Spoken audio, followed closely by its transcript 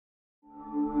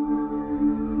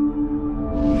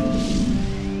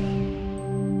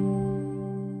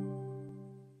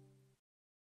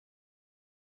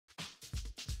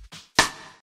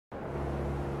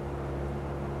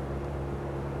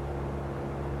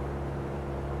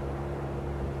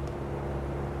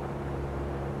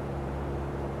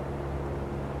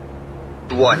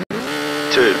1,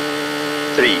 2,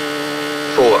 3,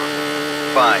 4,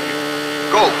 5,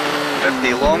 go!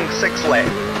 50 long, 6 left.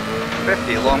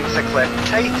 50 long, 6 left,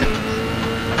 tightens.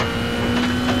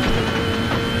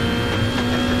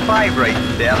 Into 5 right,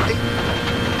 30.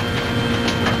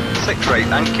 6 right,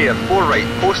 and care, 4 right,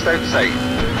 post outside.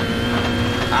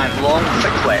 And long,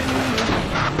 6 left.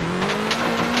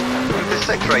 Into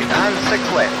 6 right, and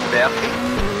 6 left, 30.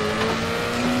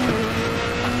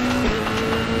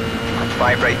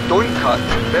 5 right, don't cut,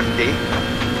 50.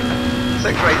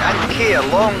 6 right, and care,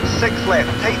 long, 6 left,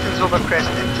 tightens over crest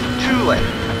into 2 left.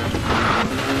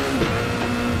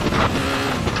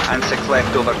 And 6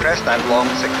 left over crest, and long,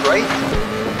 6 right.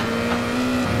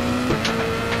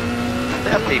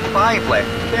 35 left,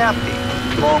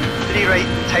 30. Long, 3 right,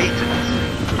 tightens.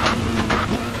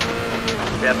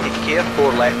 30 care,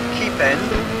 4 left, keep in.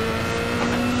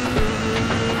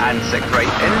 And 6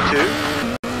 right into.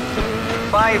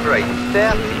 5 right,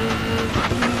 30.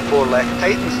 4 left,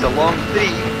 tightens to long,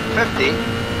 3, 50.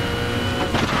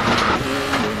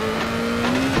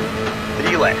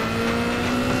 3 left.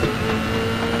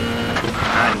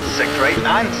 And 6 right,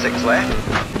 and 6 left.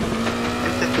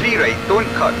 Into 3 right,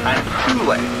 don't cut, and 2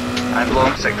 left. And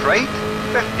long, 6 right,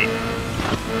 50.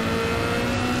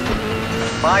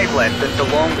 5 left, into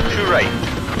long, 2 right.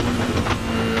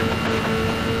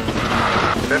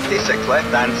 56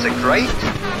 left, and 6 right.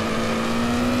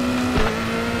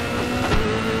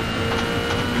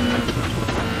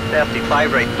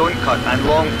 35 right, don't cut, and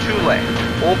long, 2 left,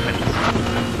 opens.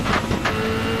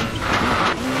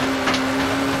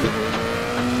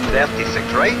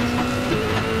 36 right.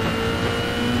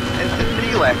 Into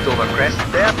 3 left over crest,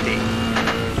 30.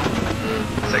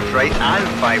 6 right, and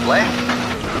 5 left.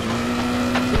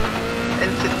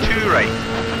 Into 2 right.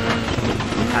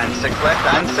 And 6 left,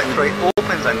 and 6 right,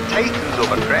 opens and tightens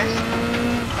over crest.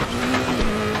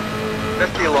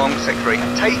 50 long, 6 right,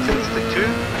 tightens to 2.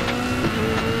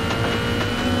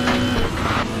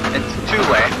 Into 2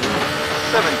 left,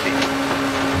 70.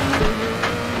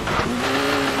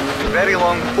 Very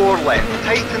long, 4 left,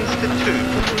 tightens to 2.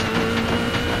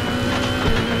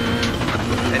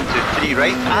 Into 3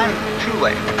 right, and 2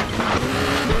 left.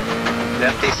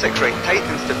 36 right,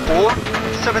 tightens to 4,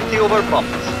 70 over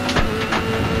bumps.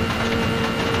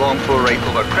 Long 4 right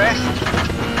over crest.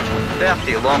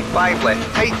 30, long 5 left,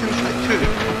 tightens to 2.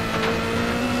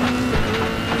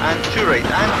 And 2 right,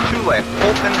 and 2 left,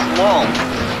 opens long.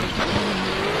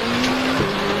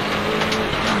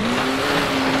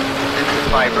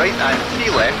 5 right and 3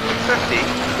 left, 50.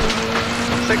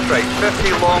 6 right,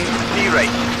 50 long, 3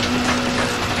 right.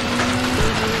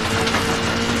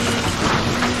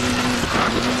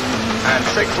 And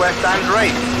 6 left and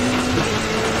right.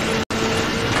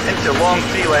 Into long,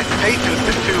 3 left, tightens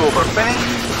to 2 over finish.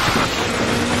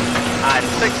 And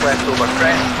 6 left over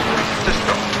crest to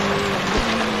stop.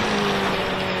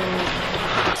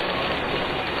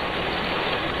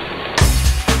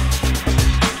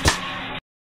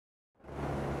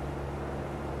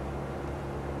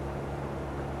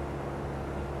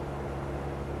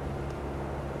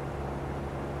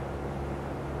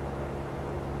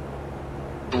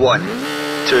 One,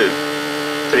 2,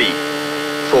 3,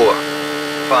 4,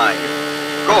 5,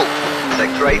 go!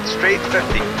 6 right, straight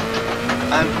 50.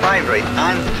 And 5 right,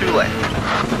 and 2 left.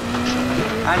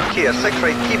 And care, 6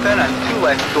 right, keep in, and 2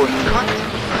 left, don't cut.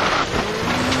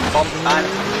 Bump, and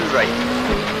 2 right.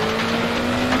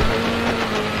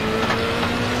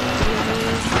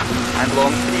 And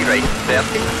long 3 right,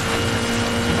 30.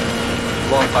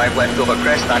 Long 5 left over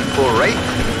crest, and 4 right.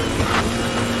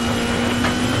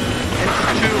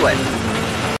 2 left,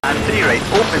 and 3 right,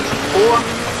 opens 4,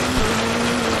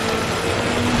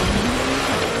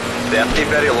 30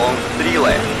 very long, 3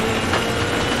 left,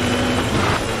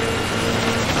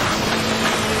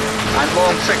 and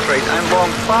long 6 right, and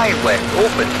long 5 left,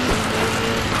 open,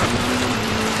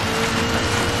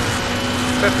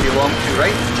 50 long 2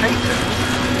 right, tighten,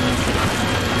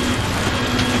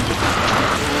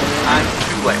 and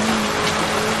 2 left,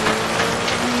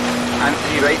 and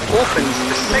 3 right, opens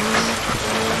to 6,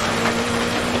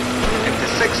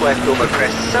 6 left over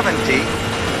crest, 70,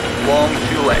 long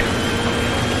 2 left.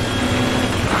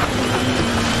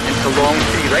 Into long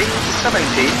 3 right,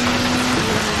 70,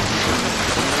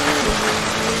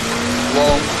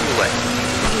 long 2 left.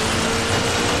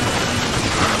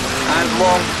 And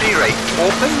long 3 right,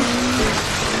 open.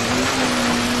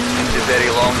 Into very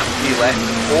long 3 left,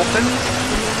 open.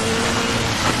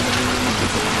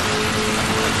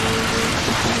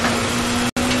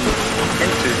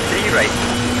 Into 3 right.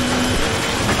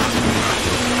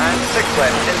 And 6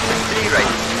 left, into 3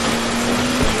 right.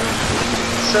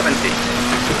 70.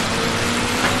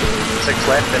 6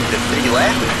 left into 3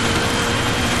 left.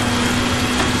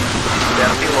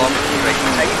 30 long, 3 right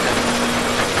tighten.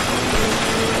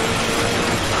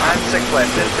 And 6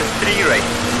 left into 3 right.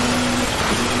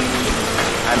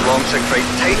 And long 6 right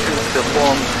tightens to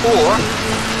long 4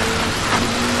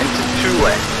 into 2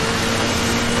 left.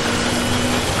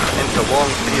 Into long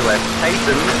 3 left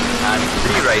tightens and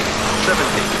 3 right 70.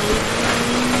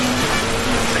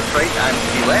 6 right and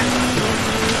 3 left.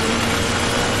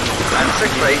 And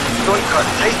 6 right, don't cut,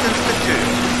 tightens to 2.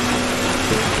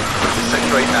 6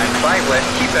 right and 5 left,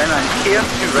 keep in and care,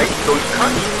 2 right, don't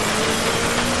cut.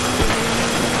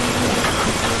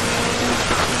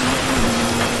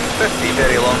 50,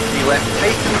 very long, 3 left,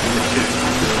 tightens to 2.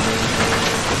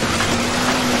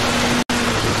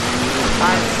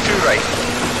 And 2 right.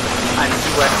 And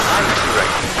 2 left and 2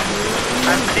 right.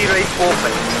 And 3 right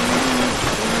open.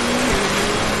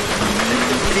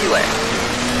 Into 3 left.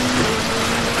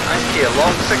 And here,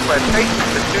 long 6 left tightens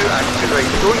to 2 and 2 right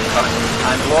don't cut.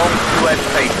 And long 2 left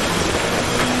tightens.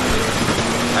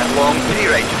 And long 3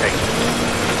 right tightens.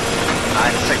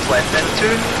 And 6 left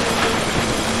into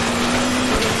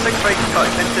 6 right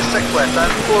cut into 6 left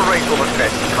and 4 right over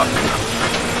crest cut.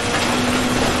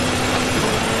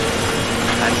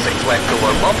 And 6 left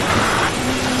over bump.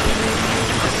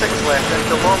 6 left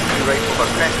into long 2 right over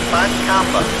crest bad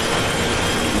camber.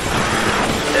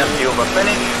 30 over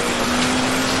finish.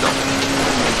 Stop.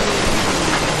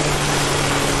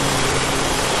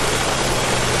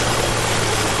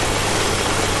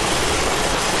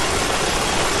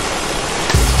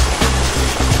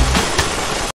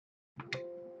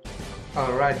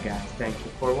 Alright guys, thank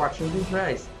you for watching this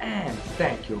race and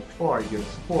thank you for your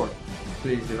support.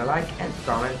 Please leave a like and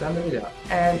comment on the video,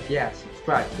 and yeah,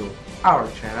 subscribe to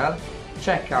our channel,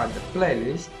 check out the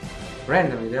playlist,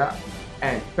 random video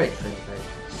and Patreon page.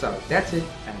 So that's it,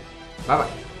 and bye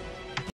bye.